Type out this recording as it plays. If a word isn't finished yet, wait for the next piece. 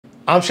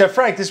I'm Chef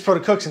Frank, this is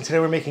Protocooks, and today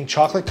we're making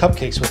chocolate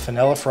cupcakes with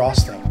vanilla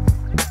frosting.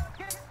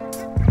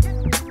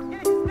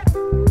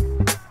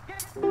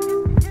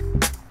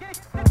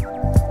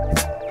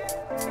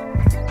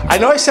 I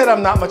know I said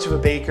I'm not much of a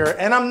baker,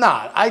 and I'm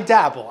not. I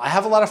dabble. I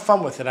have a lot of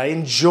fun with it. I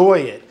enjoy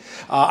it.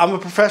 I'm a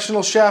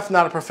professional chef,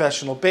 not a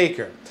professional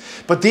baker.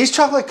 But these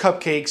chocolate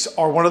cupcakes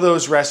are one of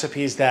those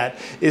recipes that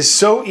is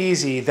so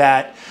easy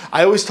that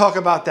I always talk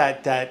about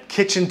that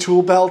kitchen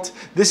tool belt.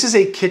 This is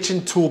a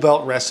kitchen tool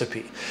belt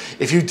recipe.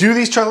 If you do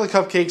these chocolate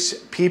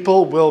cupcakes,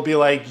 people will be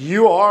like,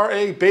 you are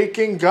a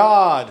baking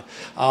god.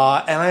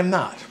 And I'm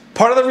not.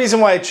 Part of the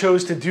reason why I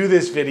chose to do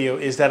this video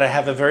is that I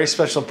have a very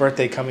special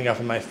birthday coming up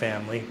in my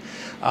family.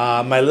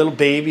 My little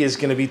baby is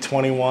gonna be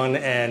 21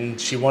 and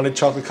she wanted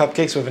chocolate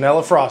cupcakes with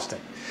vanilla frosting.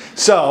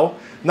 So,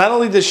 not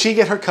only does she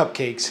get her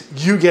cupcakes,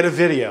 you get a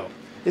video.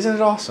 Isn't it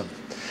awesome?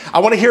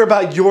 I want to hear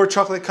about your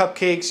chocolate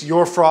cupcakes,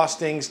 your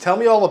frostings. Tell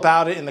me all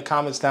about it in the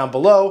comments down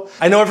below.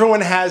 I know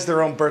everyone has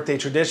their own birthday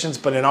traditions,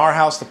 but in our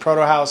house, the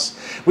Proto house,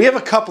 we have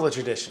a couple of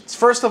traditions.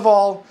 First of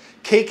all,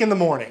 cake in the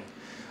morning.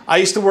 I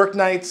used to work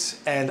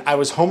nights and I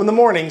was home in the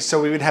mornings,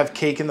 so we would have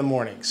cake in the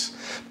mornings.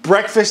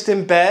 Breakfast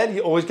in bed,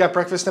 you always got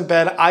breakfast in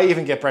bed. I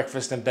even get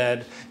breakfast in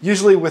bed,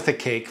 usually with a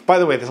cake. By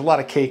the way, there's a lot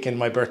of cake in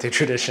my birthday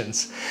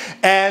traditions.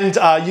 And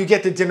you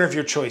get the dinner of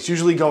your choice,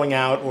 usually going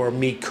out or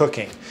me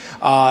cooking.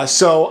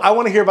 So I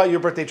want to hear about your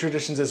birthday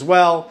traditions as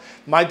well.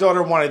 My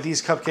daughter wanted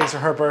these cupcakes for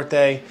her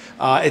birthday.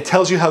 It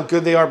tells you how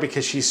good they are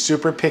because she's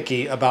super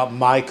picky about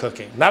my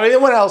cooking. Not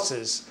anyone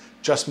else's,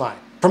 just mine.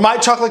 For my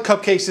chocolate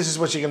cupcakes, this is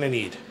what you're going to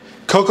need.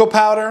 Cocoa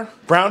powder,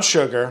 brown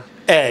sugar,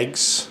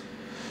 eggs,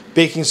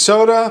 baking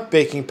soda,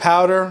 baking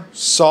powder,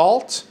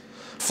 salt,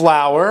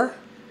 flour,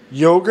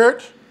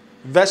 yogurt,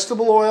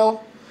 vegetable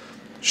oil,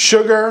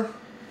 sugar,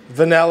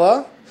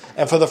 vanilla,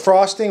 and for the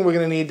frosting, we're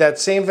going to need that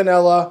same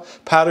vanilla,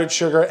 powdered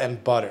sugar,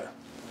 and butter.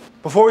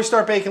 Before we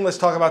start baking, let's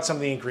talk about some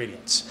of the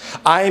ingredients.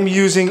 I am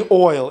using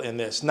oil in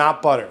this,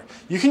 not butter.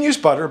 You can use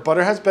butter.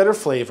 Butter has better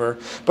flavor,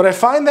 but I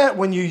find that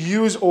when you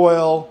use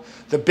oil,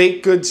 the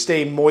baked goods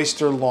stay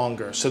moister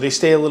longer, so they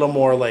stay a little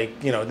more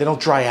like, you know, they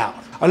don't dry out.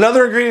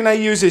 Another ingredient I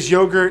use is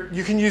yogurt.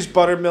 You can use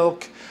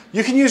buttermilk.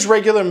 You can use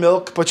regular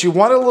milk, but you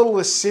want a little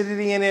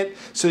acidity in it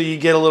so you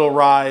get a little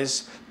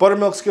rise.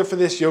 Buttermilk's good for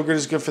this, yogurt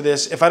is good for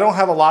this. If I don't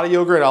have a lot of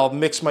yogurt, I'll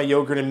mix my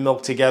yogurt and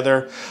milk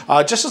together,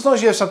 just as long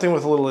as you have something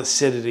with a little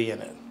acidity in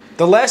it.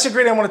 The last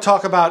ingredient I want to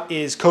talk about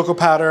is cocoa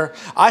powder.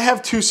 I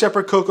have two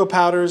separate cocoa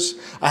powders.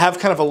 I have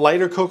kind of a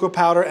lighter cocoa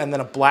powder and then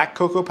a black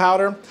cocoa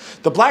powder.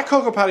 The black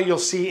cocoa powder you'll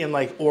see in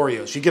like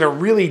Oreos. You get a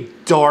really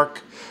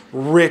dark,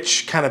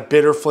 rich, kind of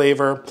bitter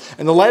flavor.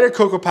 And the lighter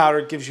cocoa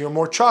powder gives you a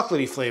more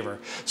chocolatey flavor.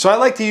 So I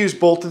like to use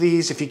both of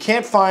these. If you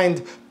can't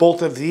find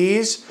both of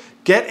these,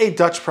 get a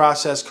Dutch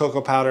processed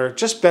cocoa powder,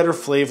 just better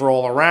flavor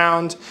all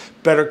around,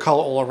 better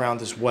color all around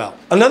as well.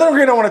 Another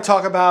ingredient I want to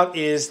talk about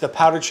is the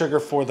powdered sugar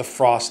for the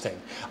frosting.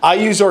 I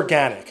use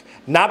organic,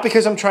 not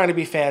because I'm trying to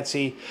be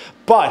fancy,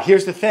 but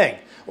here's the thing.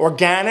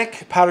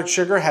 Organic powdered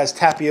sugar has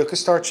tapioca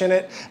starch in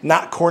it,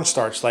 not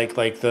cornstarch like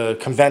the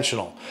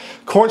conventional.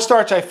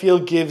 Cornstarch, I feel,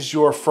 gives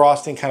your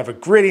frosting kind of a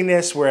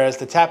grittiness, whereas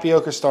the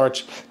tapioca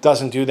starch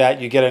doesn't do that.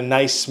 You get a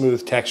nice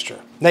smooth texture.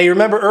 Now you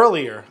remember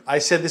earlier, I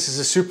said this is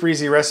a super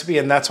easy recipe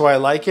and that's why I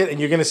like it, and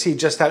you're gonna see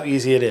just how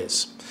easy it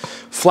is.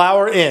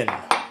 Flour in,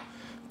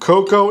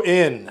 cocoa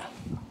in.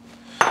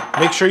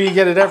 Make sure you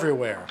get it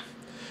everywhere.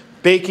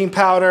 Baking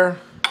powder,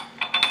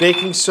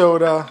 baking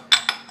soda,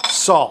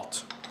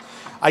 salt.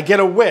 I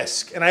get a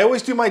whisk, and I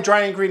always do my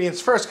dry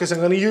ingredients first because I'm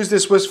going to use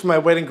this whisk for my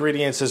wet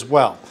ingredients as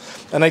well.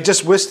 And I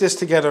just whisk this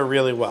together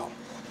really well.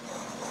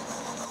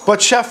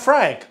 But Chef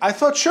Frank, I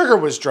thought sugar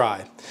was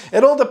dry.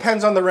 It all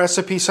depends on the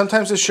recipe.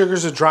 Sometimes the sugar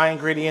is a dry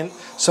ingredient,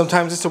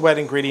 sometimes it's a wet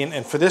ingredient,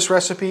 and for this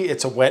recipe,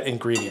 it's a wet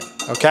ingredient,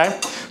 okay?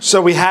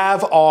 So we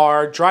have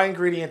our dry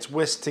ingredients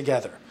whisked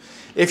together.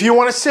 If you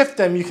want to sift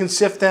them, you can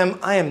sift them.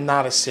 I am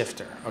not a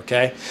sifter,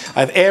 okay?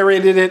 I've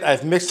aerated it,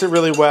 I've mixed it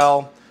really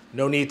well,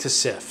 no need to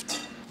sift.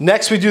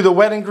 Next, we do the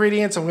wet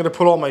ingredients. I'm going to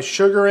put all my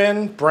sugar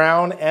in,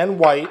 brown and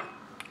white.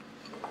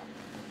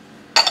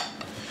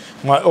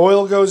 My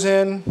oil goes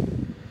in.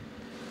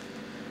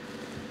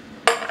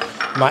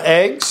 My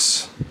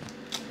eggs.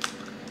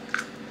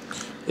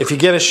 If you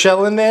get a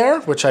shell in there,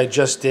 which I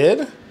just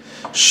did,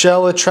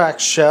 shell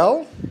attracts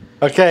shell.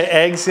 Okay,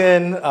 eggs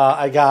in.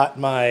 I got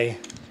my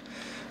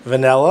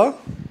vanilla.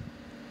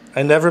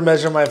 I never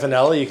measure my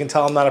vanilla. You can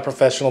tell I'm not a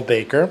professional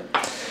baker.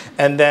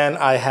 And then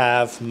I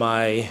have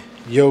my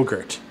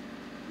yogurt.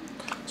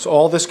 So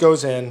all this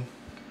goes in.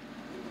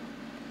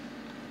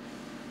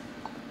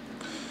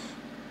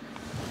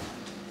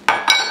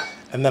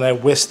 And then I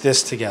whisk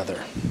this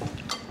together.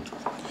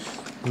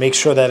 Make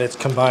sure that it's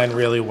combined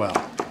really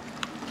well.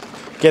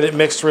 Get it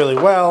mixed really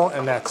well,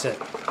 and that's it.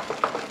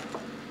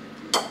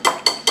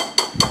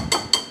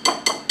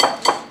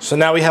 So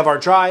now we have our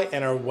dry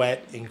and our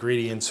wet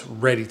ingredients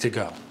ready to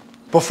go.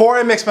 Before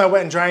I mix my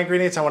wet and dry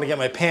ingredients, I want to get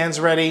my pans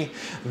ready.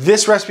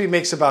 This recipe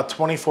makes about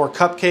 24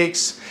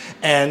 cupcakes.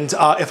 And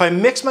if I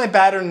mix my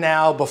batter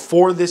now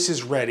before this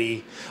is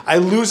ready, I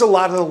lose a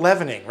lot of the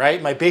leavening, right?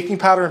 My baking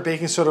powder and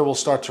baking soda will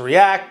start to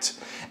react,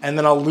 and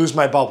then I'll lose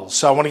my bubbles.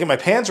 So I want to get my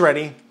pans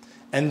ready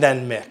and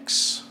then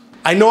mix.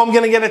 I know I'm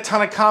gonna get a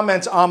ton of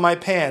comments on my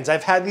pans.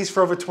 I've had these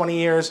for over 20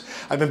 years.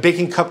 I've been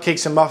baking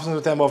cupcakes and muffins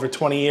with them over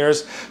 20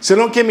 years. So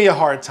don't give me a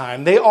hard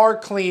time. They are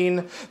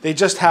clean. They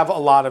just have a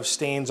lot of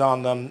stains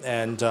on them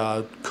and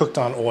cooked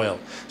on oil.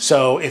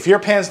 So if your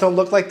pans don't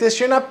look like this,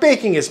 you're not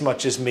baking as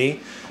much as me.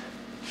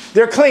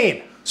 They're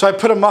clean. So I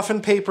put a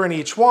muffin paper in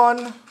each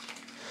one.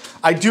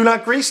 I do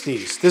not grease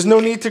these. There's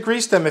no need to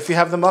grease them if you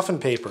have the muffin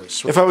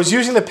papers. If I was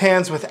using the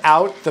pans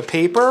without the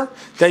paper,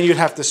 then you'd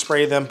have to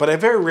spray them, but I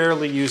very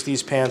rarely use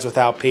these pans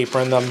without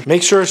paper in them.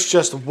 Make sure it's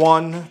just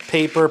one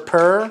paper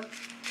per,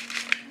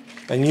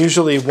 and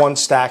usually one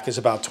stack is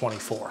about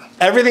 24.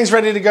 Everything's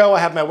ready to go. I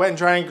have my wet and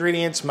dry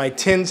ingredients. My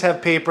tins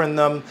have paper in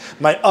them.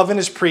 My oven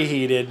is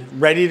preheated,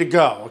 ready to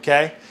go,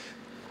 okay?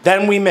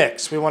 Then we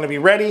mix. We want to be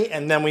ready,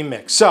 and then we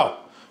mix. So,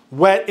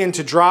 wet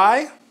into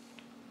dry.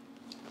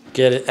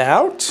 Get it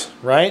out,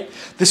 right?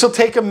 This will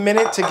take a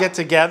minute to get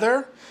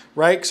together,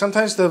 right?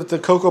 Sometimes the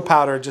cocoa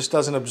powder just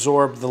doesn't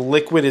absorb the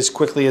liquid as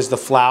quickly as the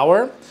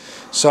flour.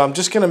 So I'm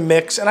just gonna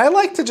mix, and I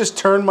like to just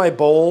turn my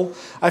bowl.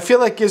 I feel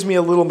like it gives me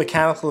a little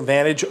mechanical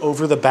advantage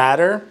over the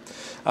batter.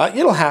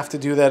 You don't have to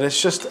do that.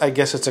 It's just, I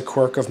guess it's a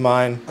quirk of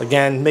mine.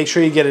 Again, make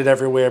sure you get it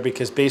everywhere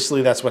because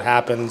basically that's what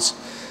happens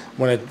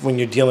when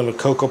you're dealing with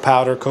cocoa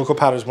powder. Cocoa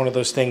powder is one of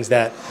those things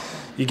that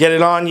you get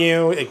it on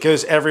you, it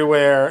goes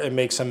everywhere, it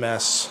makes a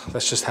mess.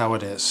 That's just how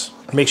it is.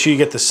 Make sure you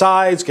get the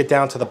sides, get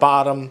down to the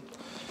bottom,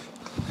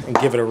 and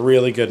give it a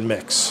really good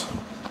mix.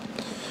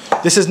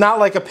 This is not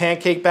like a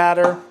pancake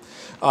batter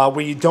where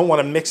you don't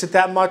want to mix it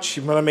that much.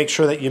 You want to make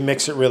sure that you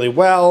mix it really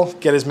well,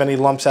 get as many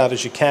lumps out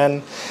as you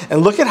can.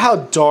 And look at how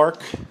dark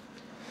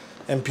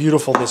and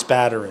beautiful this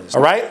batter is,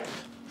 all right?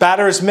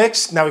 Batter is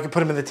mixed, now we can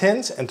put them in the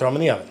tins and throw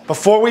them in the oven.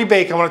 Before we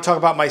bake, I want to talk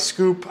about my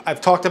scoop. I've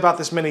talked about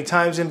this many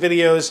times in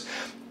videos.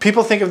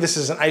 People think of this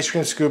as an ice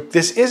cream scoop.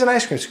 This is an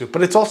ice cream scoop,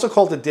 but it's also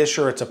called a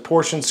disher. It's a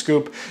portion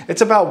scoop.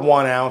 It's about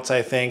 1 ounce,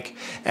 I think,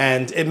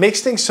 and it makes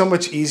things so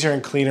much easier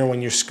and cleaner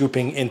when you're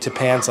scooping into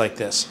pans like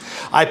this.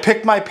 I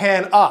pick my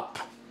pan up.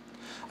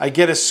 I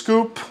get a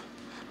scoop,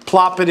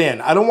 plop it in.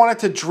 I don't want it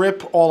to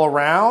drip all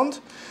around,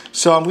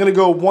 so I'm gonna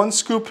go 1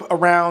 scoop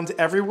around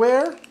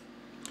everywhere.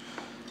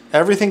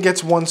 Everything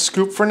gets 1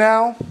 scoop for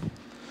now.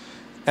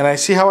 And I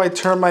see how I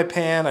turn my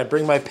pan. I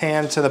bring my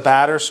pan to the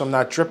batter so I'm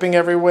not dripping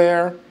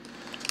everywhere.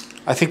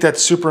 I think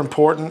that's super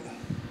important.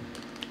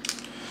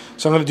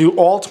 So I'm going to do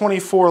all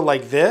 24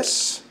 like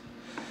this,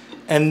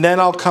 and then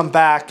I'll come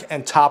back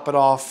and top it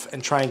off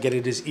and try and get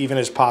it as even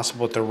as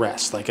possible with the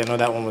rest. Like I know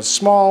that one was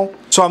small.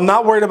 So I'm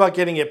not worried about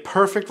getting it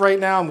perfect right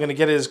now. I'm going to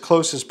get it as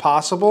close as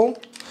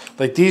possible.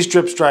 Like these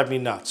drips drive me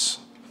nuts.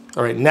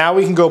 All right, now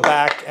we can go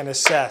back and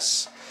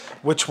assess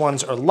which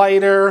ones are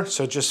lighter.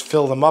 So just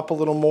fill them up a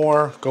little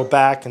more. Go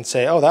back and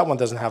say, oh, that one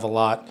doesn't have a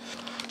lot.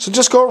 So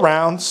just go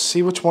around,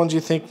 see which ones you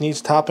think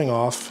needs topping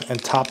off,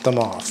 and top them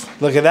off.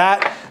 Look at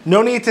that.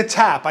 No need to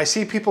tap. I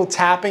see people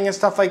tapping and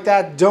stuff like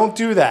that. Don't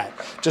do that.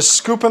 Just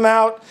scoop them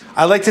out.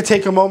 I like to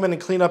take a moment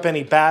and clean up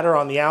any batter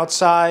on the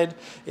outside.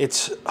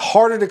 It's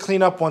harder to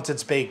clean up once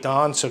it's baked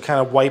on, so kind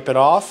of wipe it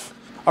off.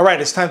 All right,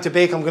 it's time to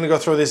bake. I'm gonna go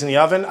throw this in the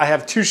oven. I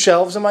have 2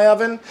 shelves in my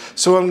oven,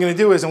 so what I'm gonna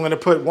do is I'm gonna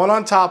put one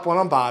on top, one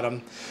on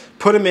bottom,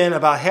 put them in.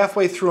 About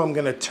halfway through, I'm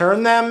gonna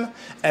turn them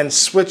and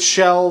switch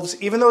shelves.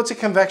 Even though it's a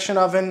convection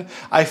oven,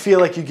 I feel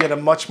like you get a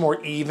much more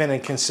even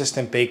and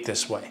consistent bake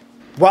this way.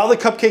 While the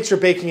cupcakes are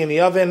baking in the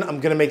oven, I'm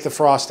gonna make the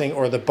frosting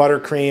or the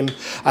buttercream.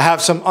 I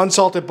have some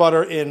unsalted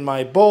butter in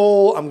my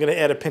bowl. I'm gonna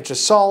add a pinch of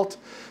salt.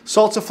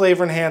 Salt's a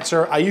flavor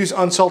enhancer. I use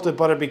unsalted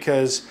butter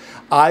because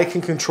I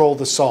can control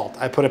the salt.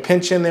 I put a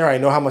pinch in there, I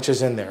know how much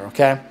is in there,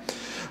 okay?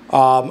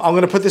 I'm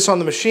gonna put this on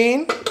the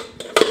machine.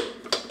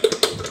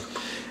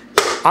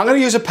 I'm gonna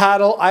use a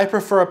paddle. I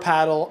prefer a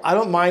paddle. I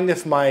don't mind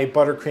if my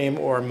buttercream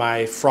or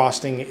my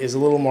frosting is a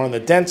little more on the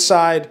dense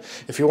side.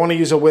 If you wanna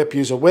use a whip,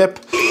 use a whip.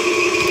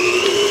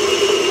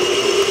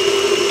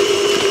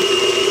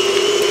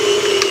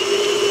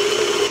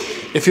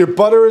 If your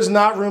butter is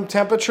not room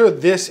temperature,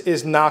 this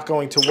is not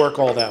going to work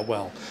all that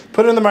well.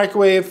 Put it in the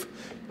microwave,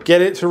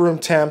 get it to room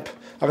temp.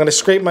 I'm gonna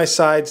scrape my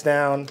sides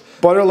down.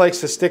 Butter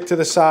likes to stick to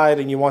the side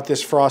and you want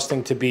this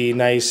frosting to be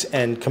nice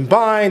and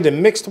combined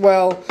and mixed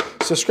well.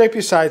 So scrape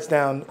your sides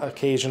down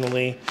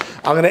occasionally.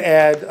 I'm gonna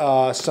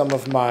add some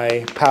of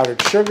my powdered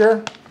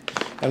sugar.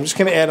 I'm just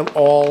gonna add them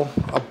all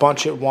a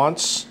bunch at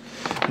once.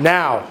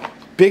 Now,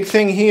 big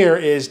thing here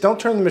is don't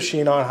turn the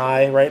machine on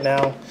high right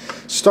now.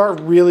 Start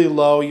really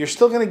low. You're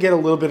still gonna get a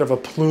little bit of a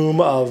plume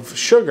of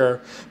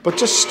sugar, but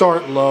just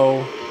start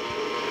low.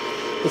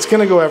 It's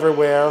gonna go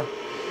everywhere.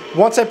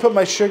 Once I put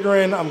my sugar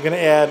in, I'm gonna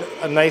add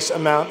a nice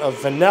amount of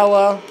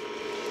vanilla.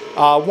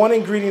 One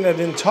ingredient I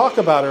didn't talk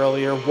about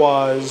earlier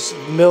was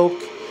milk.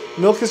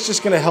 Milk is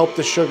just gonna help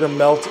the sugar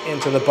melt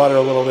into the butter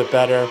a little bit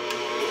better.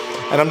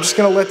 And I'm just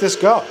gonna let this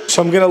go.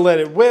 So I'm gonna let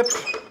it whip,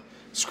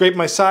 scrape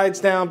my sides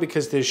down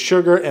because there's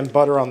sugar and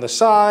butter on the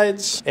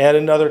sides. Add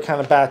another kind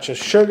of batch of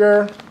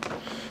sugar.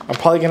 I'm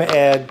probably gonna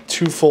add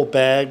 2 full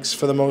bags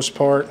for the most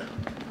part.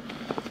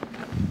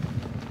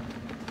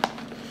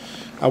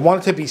 I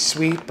want it to be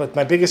sweet, but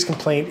my biggest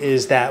complaint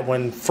is that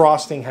when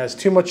frosting has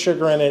too much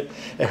sugar in it,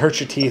 it hurts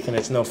your teeth and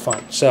it's no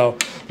fun. So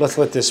let's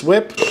let this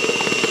whip.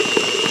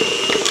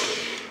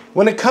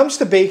 When it comes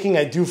to baking,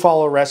 I do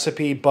follow a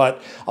recipe, but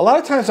a lot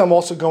of times I'm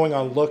also going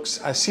on looks.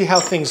 I see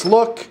how things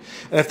look,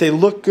 and if they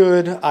look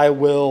good, I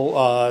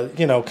will,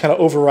 you know, kind of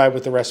override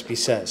what the recipe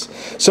says.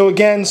 So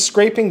again,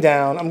 scraping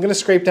down. I'm gonna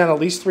scrape down at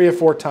least 3 or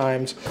 4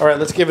 times. All right,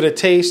 let's give it a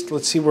taste.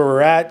 Let's see where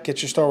we're at.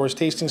 Get your Star Wars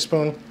tasting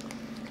spoon.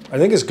 I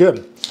think it's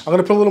good. I'm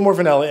gonna put a little more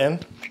vanilla in.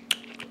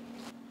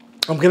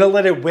 I'm gonna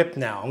let it whip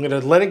now. I'm gonna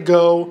let it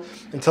go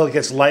until it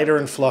gets lighter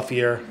and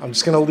fluffier. I'm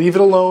just gonna leave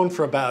it alone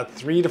for about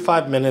 3 to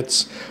 5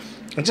 minutes.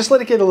 And just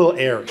let it get a little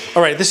airy.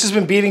 All right, this has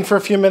been beating for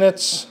a few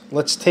minutes.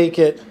 Let's take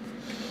it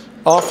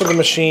off of the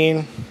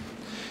machine.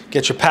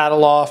 Get your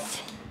paddle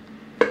off.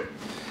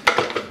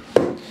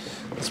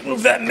 Let's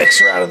move that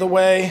mixer out of the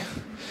way.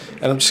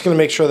 And I'm just gonna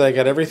make sure that I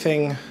got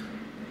everything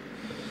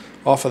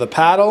off of the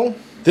paddle.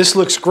 This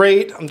looks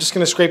great. I'm just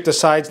gonna scrape the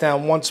sides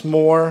down once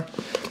more.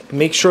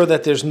 Make sure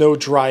that there's no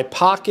dry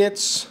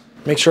pockets.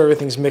 Make sure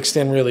everything's mixed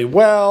in really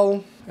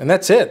well. And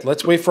that's it.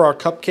 Let's wait for our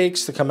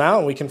cupcakes to come out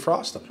and we can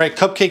frost them. All right,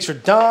 cupcakes are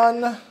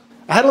done.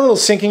 I had a little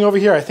sinking over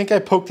here. I think I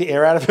poked the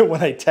air out of it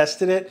when I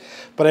tested it,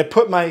 but I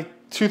put my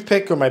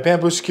toothpick or my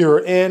bamboo skewer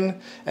in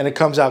and it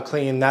comes out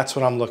clean. That's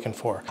what I'm looking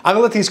for. I'm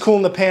gonna let these cool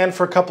in the pan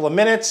for a couple of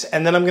minutes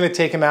and then I'm gonna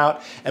take them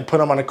out and put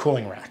them on a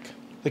cooling rack.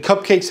 The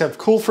cupcakes have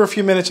cooled for a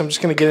few minutes. I'm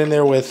just gonna get in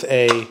there with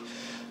a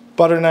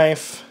butter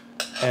knife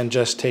and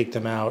just take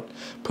them out.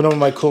 Put them on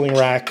my cooling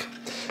rack.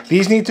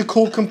 These need to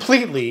cool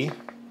completely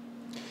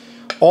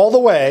all the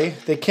way.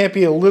 They can't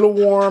be a little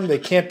warm. They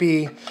can't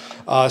be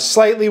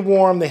slightly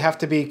warm. They have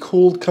to be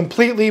cooled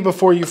completely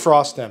before you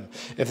frost them.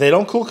 If they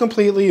don't cool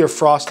completely, your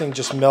frosting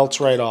just melts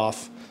right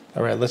off.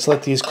 All right, let's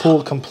let these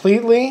cool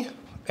completely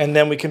and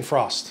then we can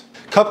frost.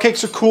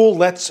 Cupcakes are cool.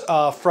 Let's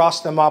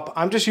frost them up.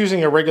 I'm just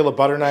using a regular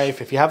butter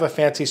knife. If you have a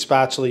fancy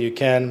spatula, you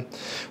can.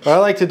 What I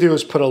like to do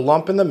is put a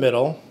lump in the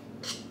middle.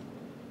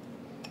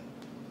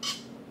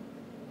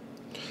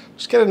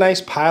 Just get a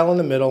nice pile in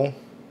the middle.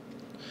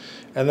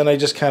 And then I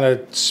just kind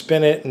of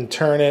spin it and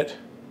turn it.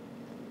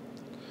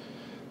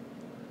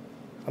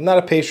 I'm not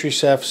a pastry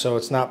chef, so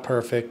it's not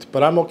perfect,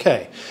 but I'm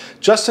okay.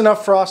 Just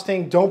enough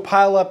frosting. Don't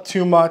pile up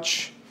too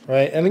much,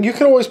 right? And you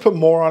can always put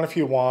more on if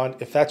you want.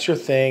 If that's your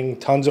thing,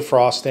 tons of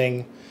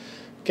frosting,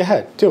 go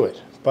ahead, do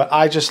it. But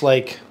I just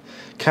like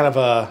kind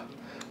of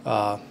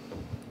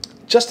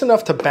just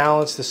enough to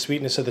balance the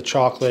sweetness of the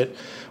chocolate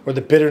or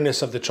the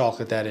bitterness of the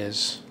chocolate, that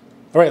is.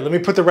 All right, let me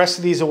put the rest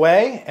of these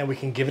away and we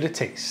can give it a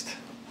taste.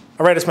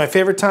 All right, it's my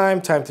favorite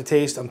time to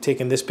taste. I'm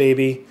taking this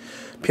baby,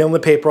 peeling the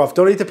paper off.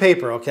 Don't eat the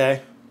paper,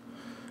 okay?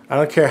 I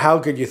don't care how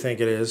good you think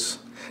it is.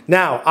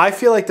 Now, I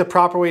feel like the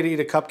proper way to eat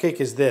a cupcake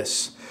is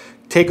this.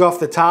 Take off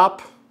the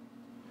top,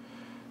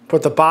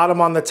 put the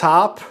bottom on the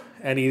top,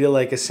 and eat it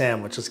like a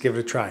sandwich. Let's give it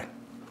a try.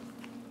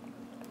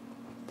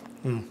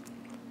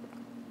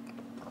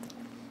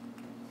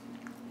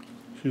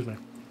 Excuse me.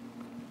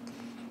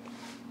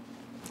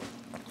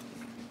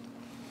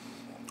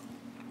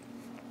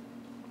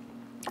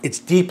 It's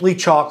deeply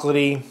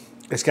chocolatey.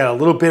 It's got a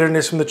little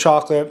bitterness from the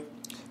chocolate.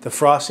 The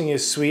frosting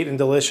is sweet and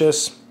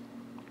delicious.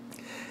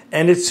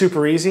 And it's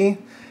super easy.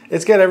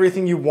 It's got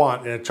everything you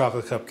want in a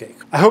chocolate cupcake.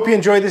 I hope you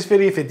enjoyed this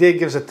video. If you did,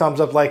 give us a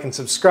thumbs up, like, and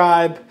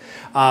subscribe.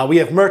 We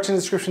have merch in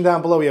the description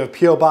down below. We have a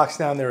P.O. box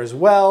down there as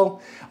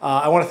well.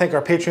 I want to thank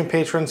our Patreon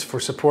patrons for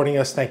supporting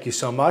us. Thank you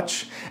so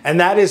much. And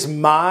that is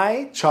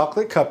my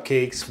chocolate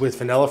cupcakes with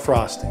vanilla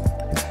frosting.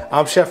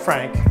 I'm Chef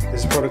Frank.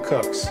 This is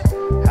Protocooks.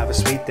 Have a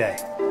sweet day.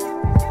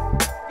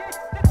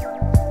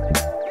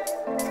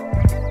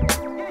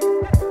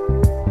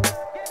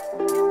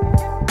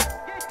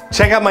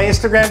 Check out my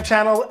Instagram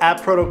channel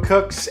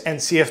 @Protocooks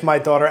and see if my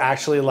daughter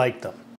actually liked them.